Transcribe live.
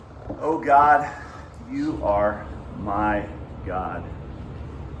Oh God, you are my God.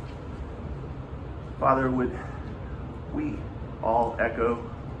 Father, would we all echo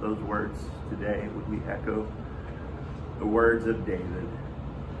those words today? Would we echo the words of David?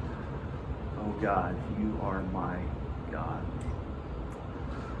 Oh God, you are my God.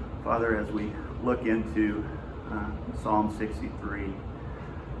 Father, as we look into Psalm 63,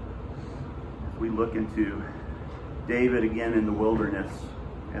 as we look into David again in the wilderness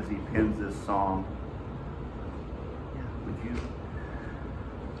as he pens this song, would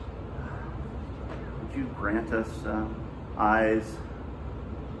you grant us eyes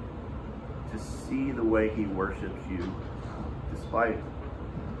to see the way he worships you, despite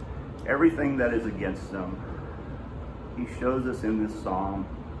everything that is against him. He shows us in this psalm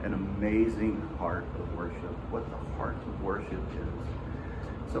an amazing heart of worship, what the heart of worship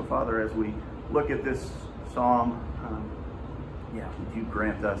is. So Father, as we look at this psalm, would you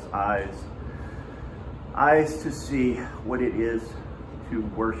grant us eyes to see what it is to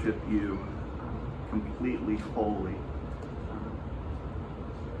worship you completely holy.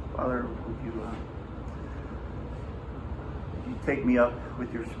 Father, would you take me up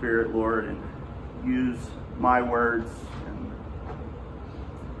with your Spirit, Lord, and use my words and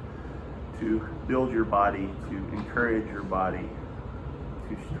to build your body, to encourage your body,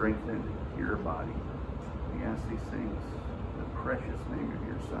 to strengthen your body. We ask these things in the precious name of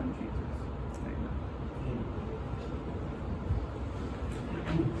your Son, Jesus.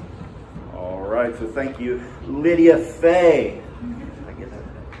 Amen. All right, so thank you, Lydia Faye. I get to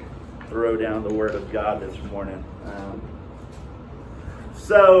throw down the Word of God this morning.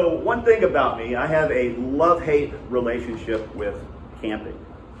 So one thing about me, I have a love-hate relationship with camping.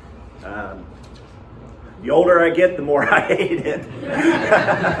 The older I get, the more I hate it.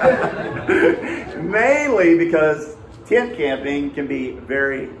 Mainly because tent camping can be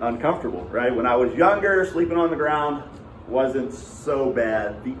very uncomfortable, right? When I was younger, sleeping on the ground wasn't so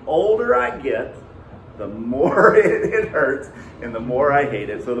bad. The older I get, the more it hurts and the more I hate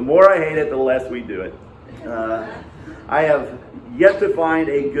it. So the more I hate it, the less we do it. I have yet to find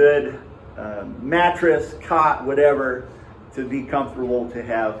a good mattress, cot, whatever, to be comfortable, to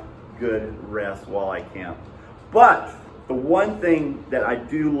have good rest while I camp. But the one thing that I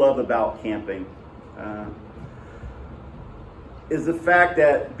do love about camping is the fact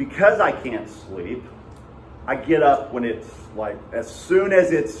that because I can't sleep, I get up when it's like, as soon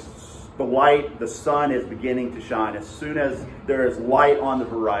as it's the sun is beginning to shine, as soon as there is light on the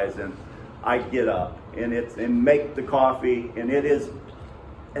horizon, I get up and make the coffee, and it is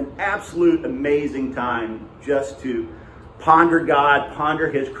an absolute amazing time just to ponder God, ponder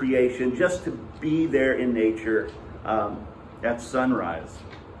his creation, just to be there in nature at sunrise.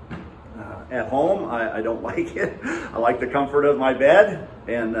 At home, I don't like it. I like the comfort of my bed,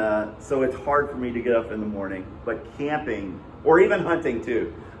 and so it's hard for me to get up in the morning. But camping, or even hunting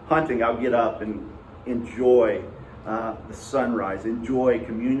too. Hunting, I'll get up and enjoy the sunrise, enjoy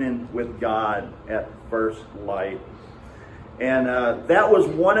communion with God at first light. And that was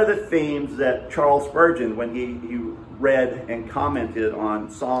one of the themes that Charles Spurgeon, when he read and commented on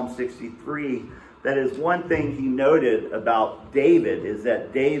Psalm 63, that is one thing he noted about David, is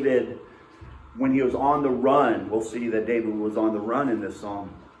that David, when he was on the run, we'll see that David was on the run in this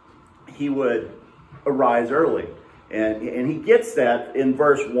psalm, he would arise early. And he gets that in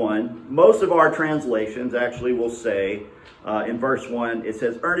verse 1. Most of our translations actually will say, in verse 1, it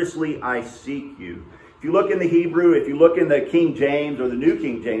says, "Earnestly I seek you." If you look in the Hebrew, if you look in the King James or the New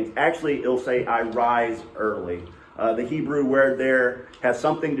King James, actually it'll say, "I rise early." The Hebrew word there has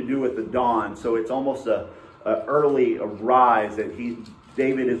something to do with the dawn. So it's almost a early rise that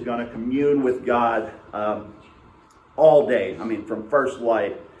David is going to commune with God all day. I mean, from first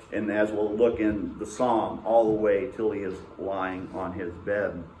light, and as we'll look in the psalm, all the way till he is lying on his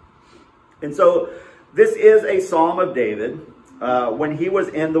bed. And so this is a psalm of David when he was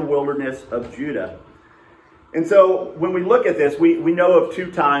in the wilderness of Judah. And so when we look at this, we know of two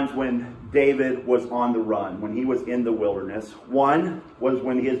times when David was on the run, when he was in the wilderness. One was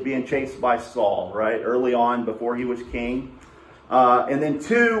when he was being chased by Saul, right? Early on, before he was king. And then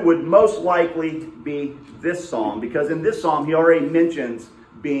two would most likely be this psalm, because in this psalm, he already mentions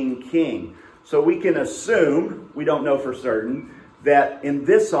being king. So we can assume, we don't know for certain, that in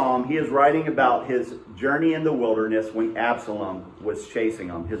this psalm, he is writing about his journey in the wilderness when Absalom was chasing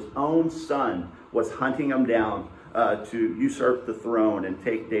him. His own son was hunting him down to usurp the throne and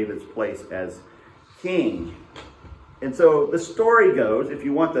take David's place as king. And so the story goes, if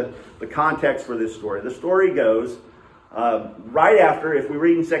you want the context for this story, the story goes right after, if we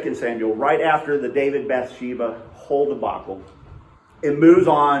read in 2 Samuel, right after the David-Bathsheba whole debacle, it moves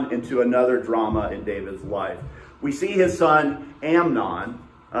on into another drama in David's life. We see his son Amnon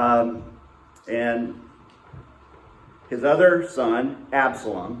and his other son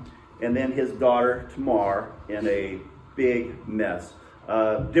Absalom, and then his daughter Tamar in a big mess.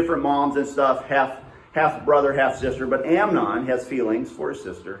 Different moms and stuff, half brother, half sister, but Amnon has feelings for his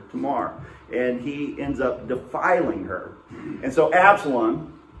sister Tamar, and he ends up defiling her. And so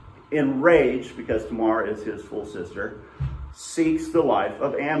Absalom, enraged because Tamar is his full sister, seeks the life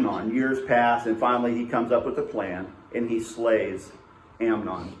of Amnon. Years pass, and finally he comes up with a plan, and he slays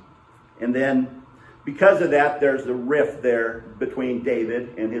Amnon. And then, because of that, there's a rift there between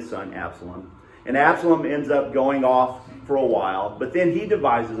David and his son Absalom. And Absalom ends up going off for a while, but then he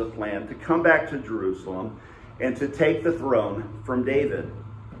devises a plan to come back to Jerusalem and to take the throne from David.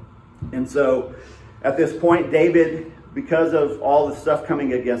 And so, at this point, David, because of all the stuff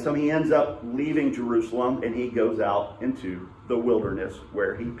coming against him, he ends up leaving Jerusalem, and he goes out into the wilderness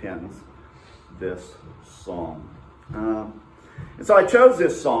where he pens this psalm. And so I chose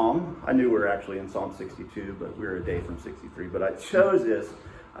this psalm. I knew we were actually in Psalm 62, but we were a day from 63. But I chose this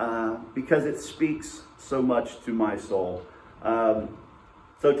because it speaks so much to my soul. So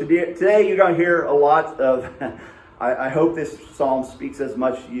today you're going to hear a lot of... I hope this psalm speaks as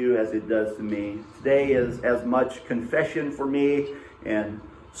much to you as it does to me. Today is as much confession for me and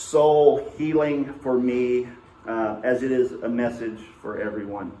soul healing for me as it is a message for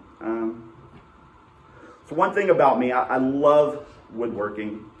everyone. So one thing about me, I love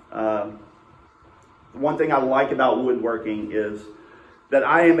woodworking. One thing I like about woodworking is that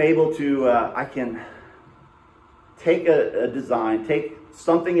I am able to, I can take a design, take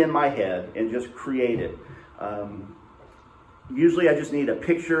something in my head and just create it. Usually I just need a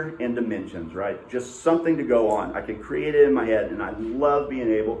picture and dimensions, right? Just something to go on. I can create it in my head, and I love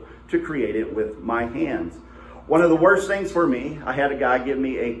being able to create it with my hands. One of the worst things for me, I had a guy give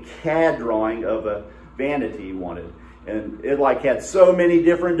me a CAD drawing of a vanity he wanted. And it like had so many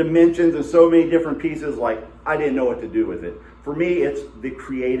different dimensions and so many different pieces, like I didn't know what to do with it. For me, it's the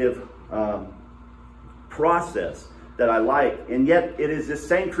creative process that I like. And yet it is this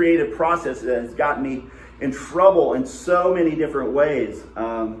same creative process that has got me in trouble in so many different ways,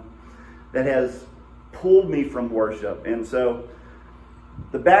 that has pulled me from worship. And so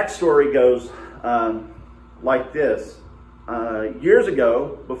the backstory goes like this. Years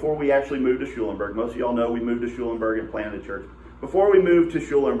ago, before we actually moved to Schulenburg, most of y'all know we moved to Schulenburg and planted a church. Before we moved to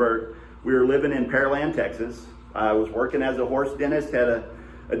Schulenburg, we were living in Pearland, Texas. I was working as a horse dentist, had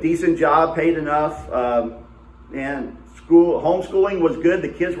a decent job, paid enough, and homeschooling was good. The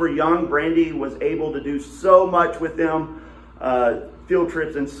kids were young. Brandy was able to do so much with them, field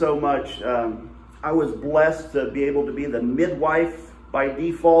trips and so much. I was blessed to be able to be the midwife by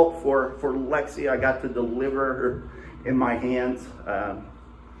default for Lexi. I got to deliver her in my hands.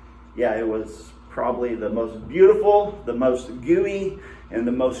 Yeah, it was probably the most beautiful, the most gooey, and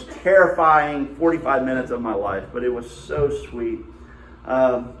the most terrifying 45 minutes of my life, but it was so sweet.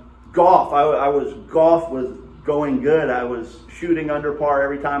 Golf, golf was going good. I was shooting under par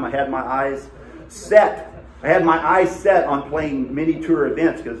every time. I had my eyes set. I had my eyes set on playing mini tour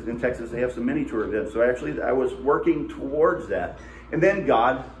events, because in Texas they have some mini tour events. So actually I was working towards that. And then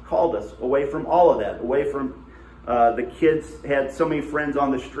God called us away from all of that, away from the kids had so many friends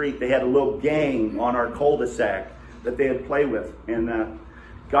on the street. They had a little gang on our cul-de-sac that they had played with. And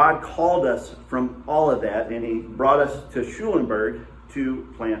God called us from all of that, and he brought us to Schulenburg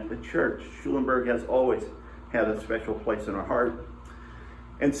to plant a church. Schulenburg has always had a special place in our heart.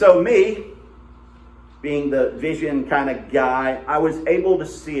 And so me, being the vision kind of guy, I was able to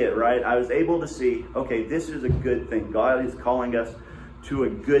see it, right? I was able to see, okay, this is a good thing. God is calling us to a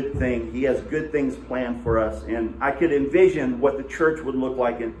good thing. He has good things planned for us. And I could envision what the church would look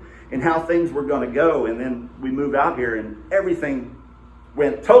like and how things were going to go. And then we moved out here and everything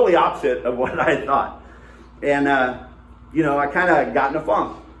went totally opposite of what I thought. And, I kind of got in a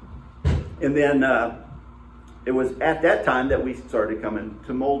funk. And then it was at that time that we started coming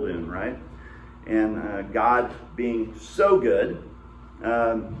to Muldoon, right? And God being so good,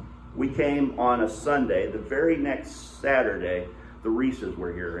 we came on a Sunday. The very next Saturday, the Reeses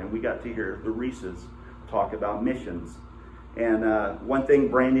were here, and we got to hear the Reeses talk about missions. And one thing,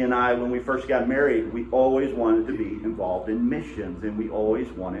 Brandy and I, when we first got married, we always wanted to be involved in missions, and we always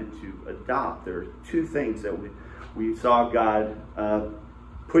wanted to adopt. There are two things that we saw God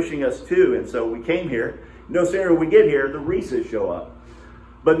pushing us to, and so we came here. No sooner we get here, the Reeses show up.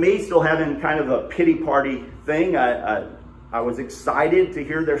 But me still having kind of a pity party thing, I was excited to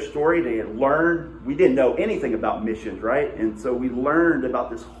hear their story. They had learned. We didn't know anything about missions, right? And so we learned about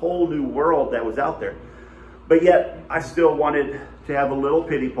this whole new world that was out there. but yet I still wanted to have a little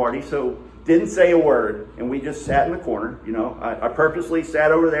pity party, so didn't say a word, and we just sat in the corner. You know, I purposely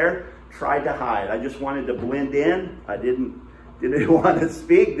sat over there, tried to hide. I just wanted to blend in. I didn't want to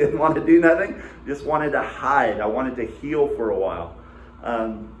speak, didn't want to do nothing, just wanted to hide. I wanted to heal for a while.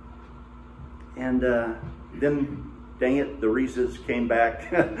 Then, dang it, the Reeses came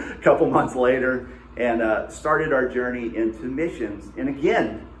back a couple months later and started our journey into missions. And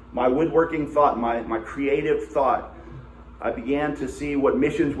again, my woodworking thought, my creative thought, I began to see what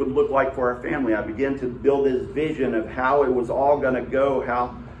missions would look like for our family. I began to build this vision of how it was all going to go,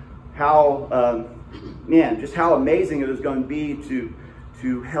 just how amazing it was going to be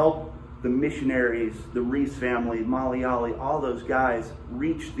to help the missionaries, the Reese family, Malayali, all those guys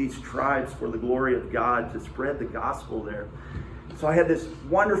reach these tribes for the glory of God, to spread the gospel there. So I had this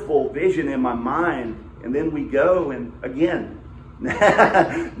wonderful vision in my mind, and then we go, and again,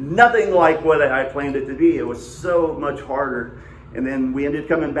 nothing like what I planned it to be. It was so much harder. And then we ended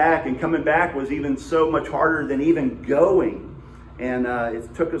coming back, and coming back was even so much harder than even going. And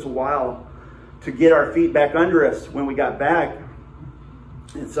it took us a while to get our feet back under us when we got back.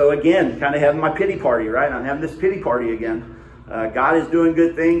 And so again, kind of having my pity party, right? I'm having this pity party again. God is doing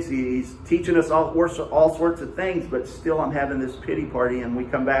good things. He's teaching us all sorts of things, but still I'm having this pity party. And we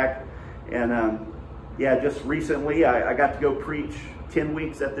come back, and just recently I got to go preach 10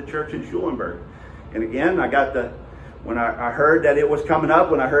 weeks at the church in Schulenburg. And again, when I heard that it was coming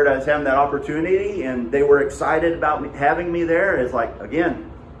up, when I heard I was having that opportunity, and they were excited about having me there, it's like, again,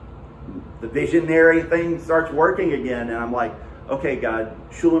 the visionary thing starts working again. And I'm like, okay, God,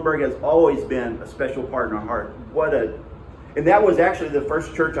 Schulenburg has always been a special part in our heart. And that was actually the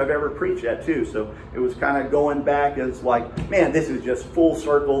first church I've ever preached at too. So it was kind of going back as like, man, this is just full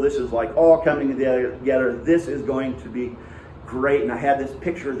circle. This is like all coming together. This is going to be great. And I had this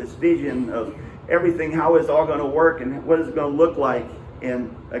picture, this vision of everything, how it's all going to work and what is it going to look like.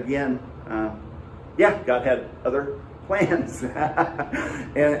 And again, God had other plans.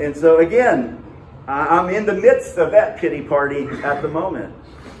 and so again, I'm in the midst of that pity party at the moment.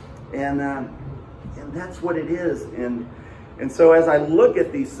 And that's what it is. And so as I look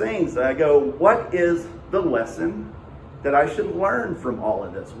at these things, I go, what is the lesson that I should learn from all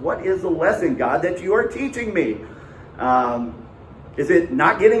of this? What is the lesson, God, that you are teaching me? Is it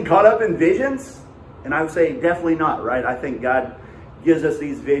not getting caught up in visions? And I would say definitely not, right? I think God gives us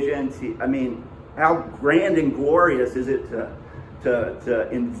these visions. How grand and glorious is it to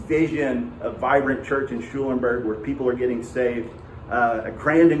envision a vibrant church in Schulenburg where people are getting saved? A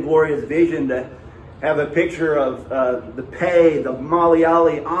grand and glorious vision to have a picture of the Pei, the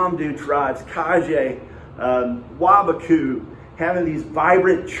Malayali, Amdu tribes, Kaje, Wabaku, having these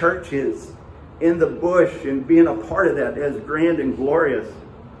vibrant churches in the bush and being a part of that is grand and glorious.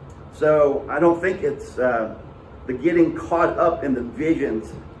 So I don't think it's the getting caught up in the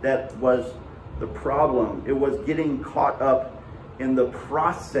visions that was the problem. It was getting caught up in the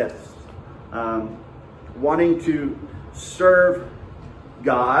process, wanting to serve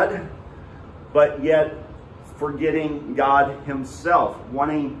God, but yet forgetting God himself,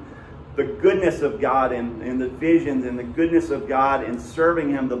 wanting the goodness of God and the visions and the goodness of God and serving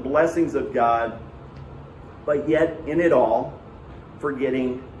him, the blessings of God, but yet in it all,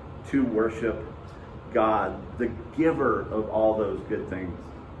 forgetting to worship God, the giver of all those good things.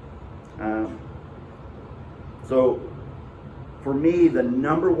 So for me, the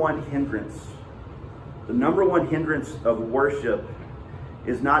number one hindrance of worship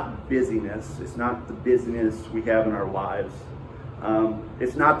is not busyness. It's not the busyness we have in our lives.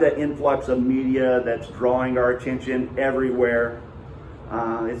 It's not the influx of media that's drawing our attention everywhere.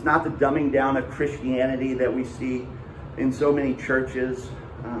 It's not the dumbing down of Christianity that we see in so many churches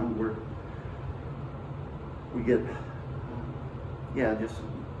where we get, just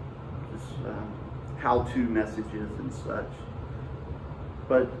how-to messages and such.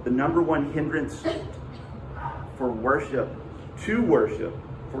 But the number one hindrance for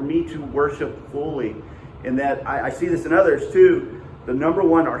for me to worship fully, and that I see this in others too, the number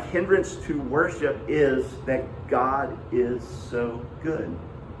one, our hindrance to worship is that God is so good.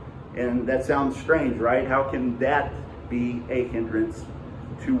 And that sounds strange, right? How can that be a hindrance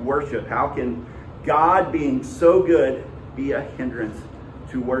to worship? How can God being so good be a hindrance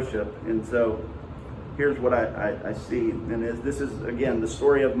to worship? And so here's what I see. And this is, again, the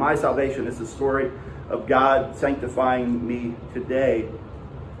story of my salvation. It's the story of God sanctifying me today.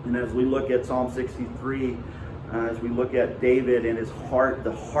 And as we look at Psalm 63, as we look at David and his heart,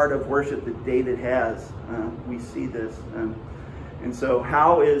 the heart of worship that David has, we see this. And so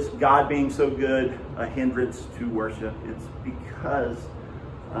how is God being so good a hindrance to worship? It's because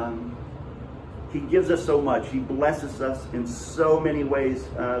He gives us so much. He blesses us in so many ways.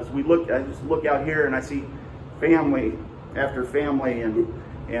 As I just look out here and I see family after family,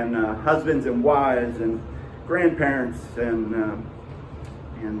 and husbands and wives and grandparents and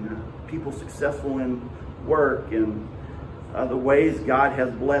people successful in work, and the ways God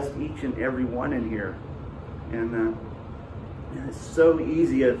has blessed each and every one in here. And it's so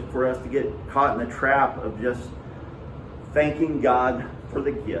easy for us to get caught in the trap of just thanking God for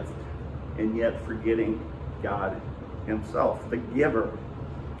the gift and yet forgetting God himself, the giver.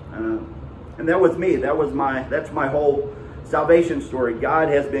 And that was me. That's my whole salvation story. God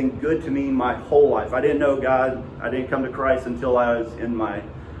has been good to me my whole life. I didn't know God. I didn't come to Christ until I was in my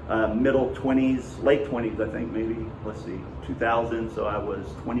middle 20s, late 20s, I think, maybe, 2000, so I was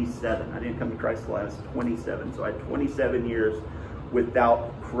 27. I didn't come to Christ till I was 27, so I had 27 years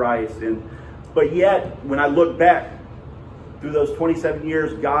without Christ. But yet, when I look back through those 27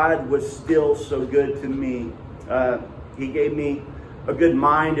 years, God was still so good to me. He gave me a good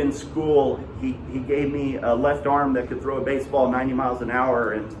mind in school. He gave me a left arm that could throw a baseball 90 miles an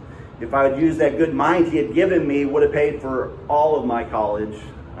hour, and if I would use that good mind he had given me, would have paid for all of my college.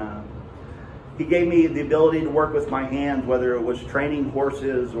 He gave me the ability to work with my hands, whether it was training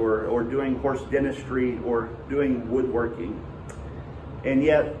horses or doing horse dentistry or doing woodworking. And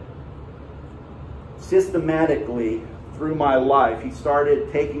yet, systematically through my life, he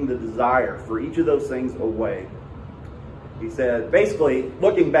started taking the desire for each of those things away. He said, basically,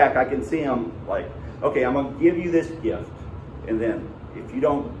 looking back, I can see him like, okay, I'm going to give you this gift, and then if you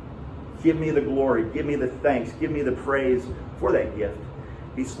don't give me the glory, give me the thanks, give me the praise for that gift,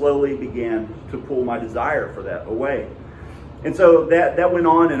 he slowly began to pull my desire for that away. And so that went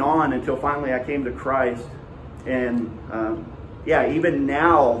on and on until finally I came to Christ. And even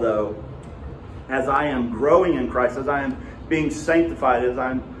now, though, as I am growing in Christ, as I am being sanctified, as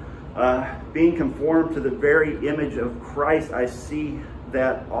I'm being conformed to the very image of Christ, I see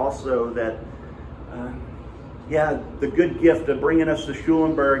that also, that the good gift of bringing us to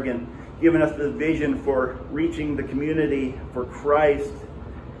Schulenburg and giving us the vision for reaching the community for Christ.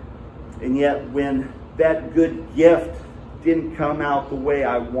 And yet when that good gift didn't come out the way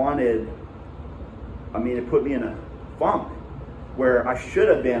I wanted, it put me in a funk where I should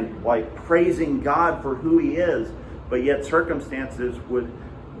have been like praising God for who he is, but yet circumstances would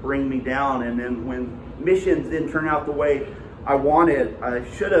bring me down. And then when missions didn't turn out the way I wanted, I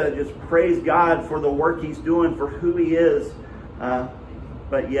should have just praised God for the work he's doing, for who he is,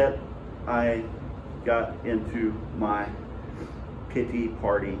 but yet I got into my pity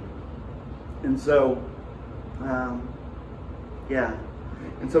party. And so, and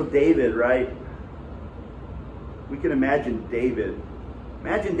so David, right? We can imagine David.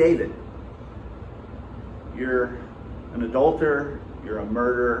 Imagine David. You're an adulterer, you're a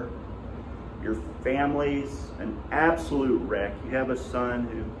murderer, your family's an absolute wreck. You have a son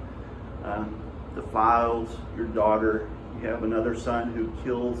who defiles your daughter. You have another son who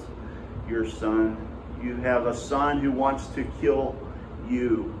kills your son. You have a son who wants to kill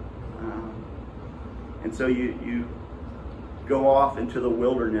you. And so you go off into the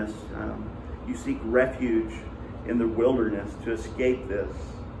wilderness. You seek refuge in the wilderness to escape this.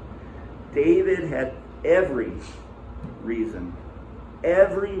 David had every reason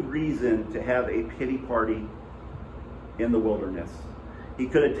to have a pity party in the wilderness. He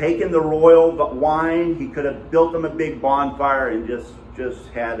could have taken the royal wine, he could have built them a big bonfire and just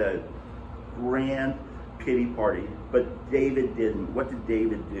had a grand pity party. But David didn't. What did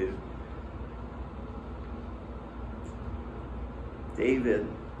David do? David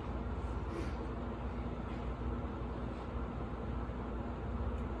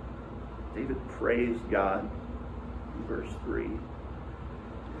praised God in verse 3.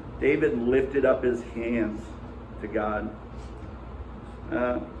 David lifted up his hands to God.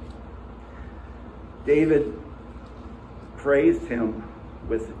 David praised him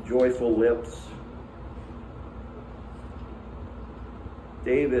with joyful lips.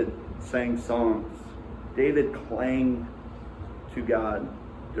 David sang songs. David clanged to God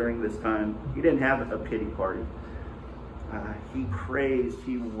during this time. He didn't have a pity party. He praised,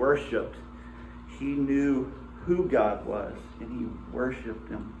 he worshiped. He knew who God was, and he worshiped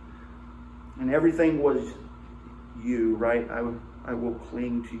him. And everything was you, right? I will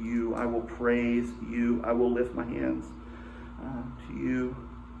cling to you. I will praise you. I will lift my hands to you.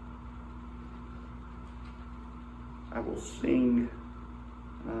 I will sing.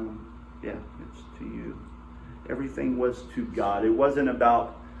 It's to you. Everything was to God. It wasn't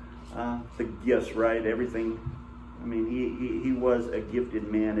about the gifts, right? Everything. He was a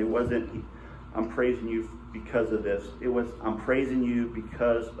gifted man. It wasn't, I'm praising you because of this. It was, I'm praising you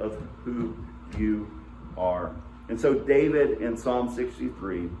because of who you are. And so David in Psalm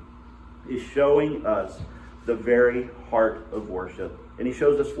 63 is showing us the very heart of worship. And he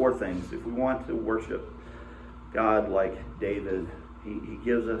shows us four things. If we want to worship God like David, he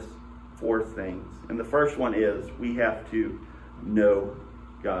gives us four things. And the first one is we have to know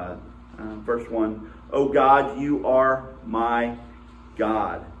God. Verse 1, "Oh God, you are my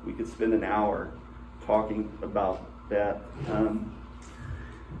God." We could spend an hour talking about that.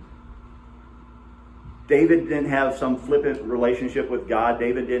 David didn't have some flippant relationship with God.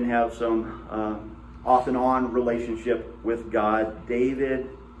 David didn't have some off and on relationship with God. David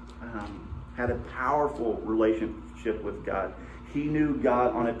had a powerful relationship with God. He knew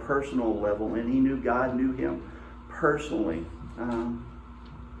God on a personal level, and he knew God knew him personally.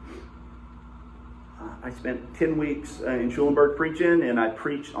 I spent 10 weeks in Schulenburg preaching, and I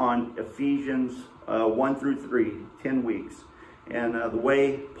preached on Ephesians 1 through 3, 10 weeks. And the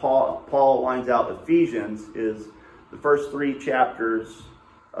way Paul lines out Ephesians is the first 3 chapters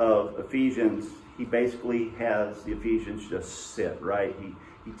of Ephesians. He basically has the Ephesians just sit, right?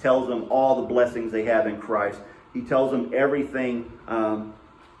 He tells them all the blessings they have in Christ. He tells them everything,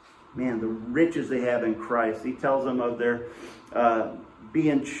 the riches they have in Christ. He tells them of their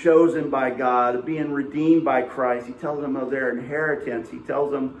being chosen by God, being redeemed by Christ. He tells them of their inheritance. He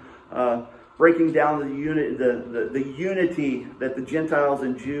tells them breaking down the unity that the Gentiles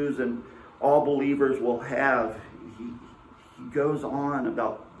and Jews and all believers will have. He goes on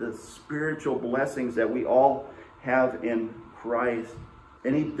about the spiritual blessings that we all have in Christ.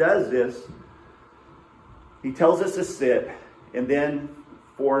 And he does this. He tells us to sit, and then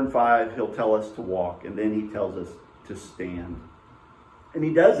 4 and 5, he'll tell us to walk, and then he tells us to stand. And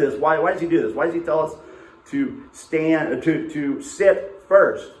he does this. Why does he do this? Why does he tell us to stand, to sit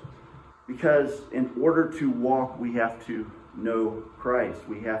first? Because in order to walk, we have to know Christ.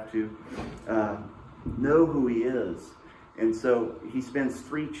 We have to know who he is. And so he spends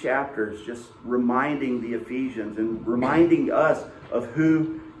 3 chapters just reminding the Ephesians and reminding us of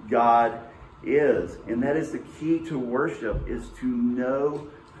who God is. And that is the key to worship, is to know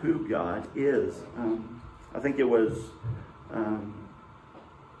who God is. I think it was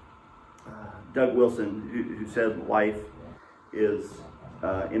Doug Wilson who said life is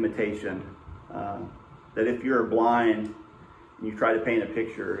imitation. That if you're blind and you try to paint a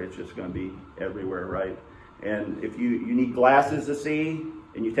picture, it's just going to be everywhere, right? And if you need glasses to see,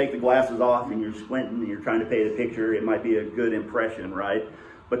 and you take the glasses off and you're squinting and you're trying to paint a picture, it might be a good impression, right?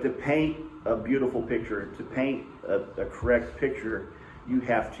 But to paint a beautiful picture, to paint a correct picture, you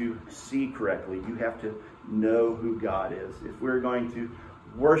have to see correctly. You have to know who God is. If we're going to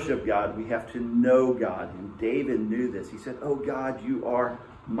worship God, we have to know God. And David knew this. He said, "Oh God, you are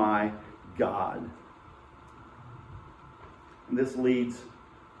my God." And this leads,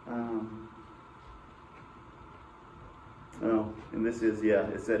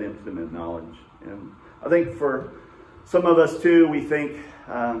 it's that intimate knowledge. And I think for some of us too, we think,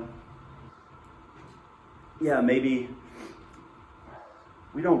 maybe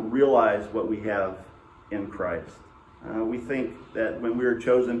we don't realize what we have in Christ. We think that when we were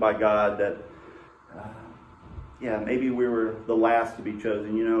chosen by God that, maybe we were the last to be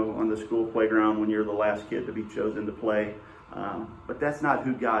chosen, on the school playground when you're the last kid to be chosen to play. But that's not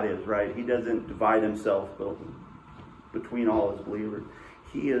who God is, right? He doesn't divide himself between all his believers.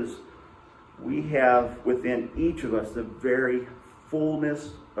 We have within each of us the very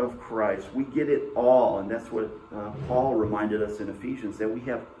fullness of Christ. We get it all. And that's what Paul reminded us in Ephesians, that we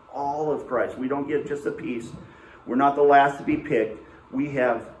have all of Christ. We don't get just a piece. We're not the last to be picked. We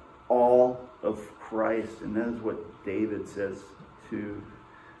have all of Christ. And that is what David says to,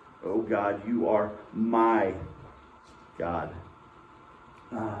 "Oh God, you are my God."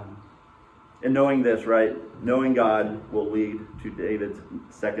 And knowing this, right? Knowing God will lead to David's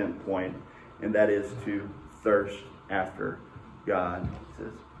second point, and that is to thirst after God. He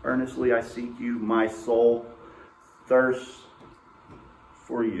says, "Earnestly I seek you, my soul thirsts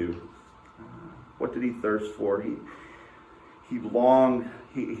for you." What did he thirst for? He longed,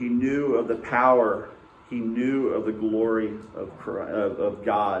 he knew of the power, he knew of the glory of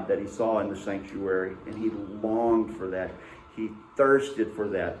God that he saw in the sanctuary, and he longed for that. He thirsted for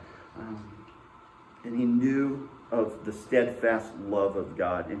that. And he knew of the steadfast love of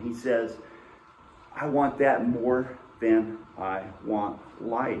God. And he says, "I want that more than I want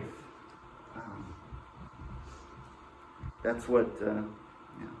life." That's what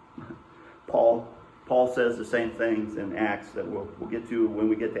Paul says the same things in Acts that we'll get to when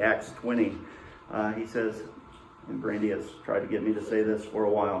we get to Acts 20. He says, and Brandy has tried to get me to say this for a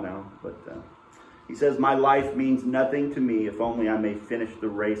while now, but He says, my life means nothing to me if only I may finish the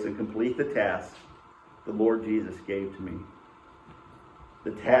race and complete the task the Lord Jesus gave to me.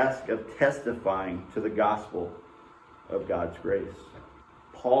 The task of testifying to the gospel of God's grace.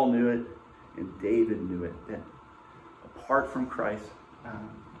 Paul knew it, and David knew it, that apart from Christ,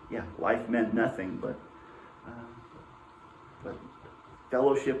 life meant nothing, but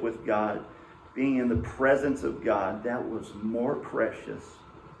fellowship with God, being in the presence of God, that was more precious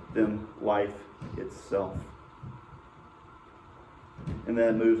than life itself. And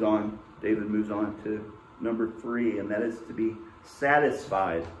then David moves on to number 3, and that is to be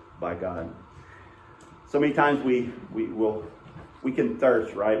satisfied by God. So many times we can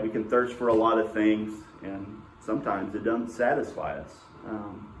thirst, right? We can thirst for a lot of things, and sometimes it doesn't satisfy us.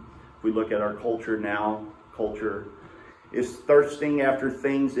 If we look at our culture now, culture is thirsting after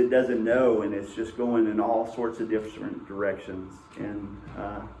things it doesn't know, and it's just going in all sorts of different directions, and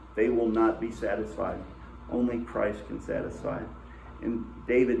they will not be satisfied. Only Christ can satisfy. And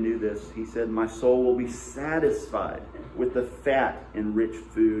David knew this. He said, my soul will be satisfied with the fat and rich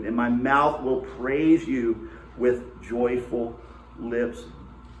food, and my mouth will praise you with joyful lips.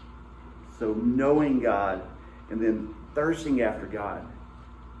 So knowing God and then thirsting after God,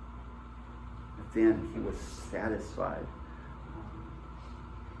 then he was satisfied.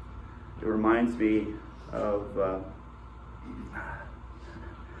 It reminds me of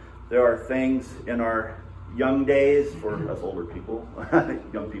there are things in our young days, for us older people,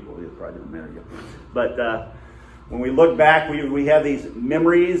 young people, it probably doesn't matter yet. But when we look back, we have these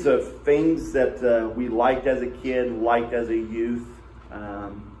memories of things that we liked as a kid, liked as a youth.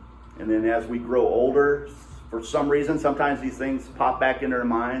 And then as we grow older, for some reason, sometimes these things pop back into our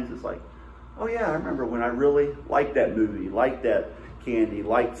minds. It's like, oh yeah, I remember when I really liked that movie, liked that candy,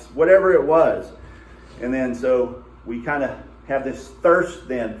 liked whatever it was. And then so we kind of have this thirst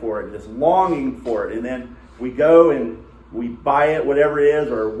then for it, this longing for it. And then we go and we buy it, whatever it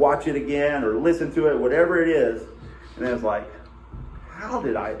is, or watch it again, or listen to it, whatever it is. And then it's like, how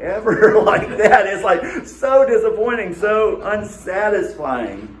did I ever like that? It's like so disappointing, so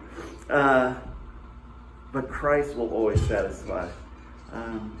unsatisfying. But Christ will always satisfy.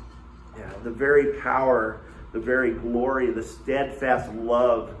 The very power, the very glory, the steadfast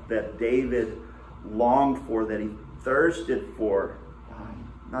love that David longed for, that he thirsted for,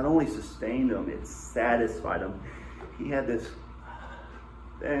 not only sustained him, it satisfied him. He had this,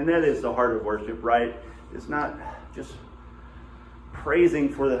 and that is the heart of worship, right? It's not just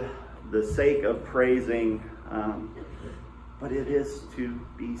praising for the sake of praising, but it is to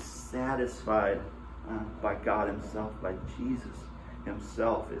be satisfied by God himself, by Jesus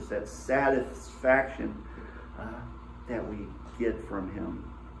himself. It's that satisfaction that we get from him.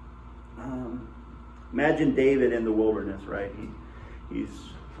 Imagine David in the wilderness, right? He's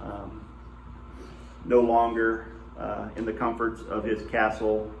no longer in the comforts of his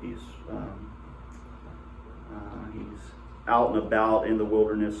castle. He's out and about in the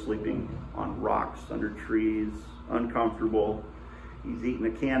wilderness, sleeping on rocks, under trees, uncomfortable. He's eating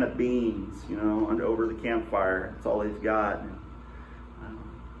a can of beans, over the campfire. That's all he's got.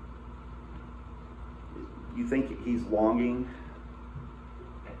 You think he's longing,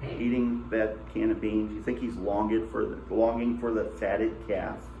 eating that can of beans? You think he's longing for the fatted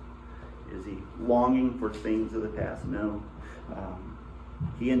calf? Is he longing for things of the past? No.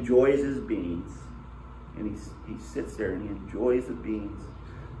 He enjoys his beans, and he sits there and he enjoys the beans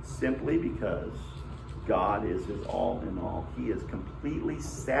simply because God is his all in all. He is completely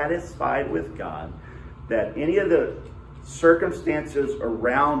satisfied with God, that any of the circumstances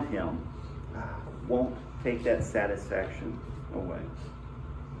around him won't take that satisfaction away.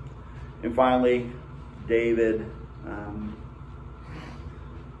 And finally, David,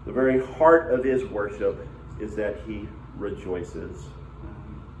 the very heart of his worship is that he rejoices.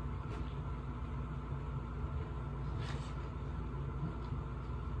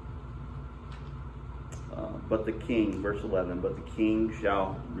 But the king, verse 11, but the king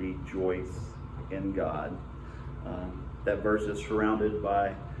shall rejoice in God. That verse is surrounded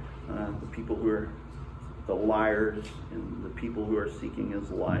by the people who are the liars and the people who are seeking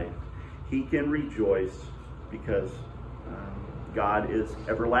his life. He can rejoice because God is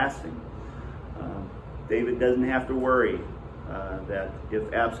everlasting. David doesn't have to worry that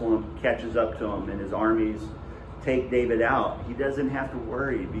if Absalom catches up to him and his armies take David out, he doesn't have to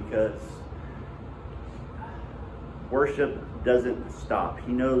worry, because worship doesn't stop.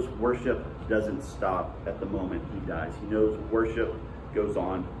 He knows worship doesn't stop at the moment he dies. He knows worship goes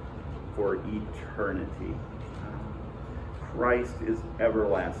on for eternity. Christ is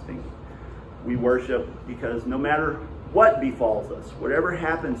everlasting. We worship because no matter what befalls us, whatever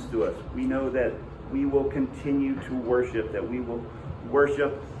happens to us, we know that we will continue to worship, that we will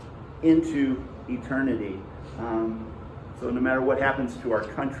worship into eternity. So no matter what happens to our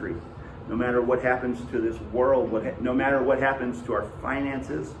country, no matter what happens to this world, no matter what happens to our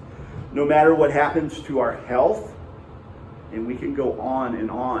finances, no matter what happens to our health, and we can go on and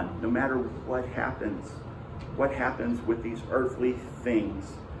on, no matter what happens with these earthly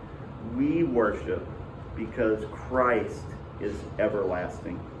things, we worship because Christ is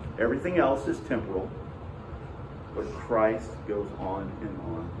everlasting. Everything else is temporal, but Christ goes on and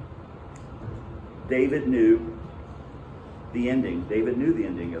on. David knew the ending. David knew the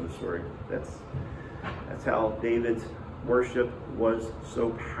ending of the story. That's how David's worship was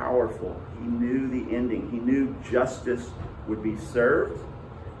so powerful. He knew the ending. He knew justice would be served,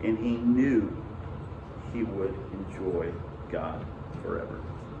 and he knew he would enjoy God forever.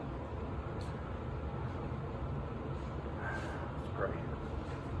 Let's pray.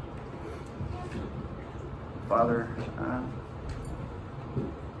 Father,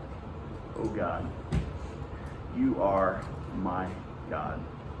 oh God, you are my God.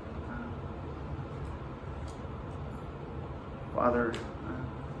 Father,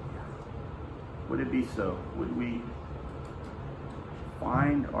 would it be so? Would we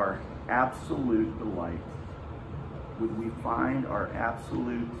find our absolute delight? Would we find our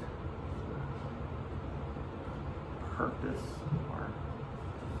absolute purpose,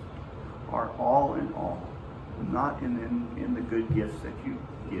 our all in all, not in the good gifts that you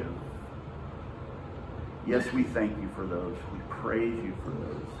give? Yes, we thank you for those. We praise you for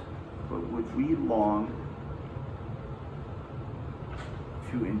those. But would we long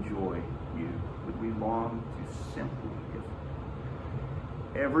to enjoy you? Would we long to simply, if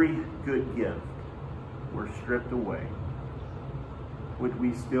every good gift were stripped away, would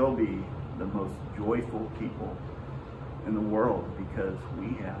we still be the most joyful people in the world because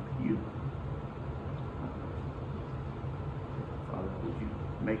we have you? Father, would you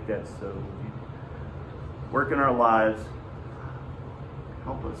make that so? Would you work in our lives?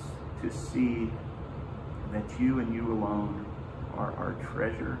 Help us to see that you and you alone are our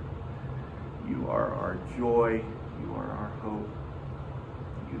treasure. You are our joy. You are our hope.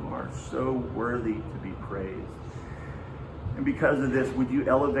 You are so worthy to be praised. And because of this, would you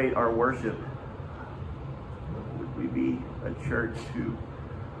elevate our worship? Would we be a church who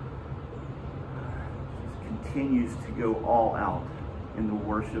just continues to go all out in the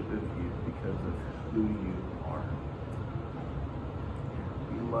worship of you because of who you are?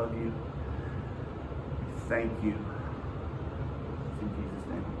 We love you. We thank you. In Jesus'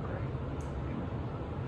 name we pray.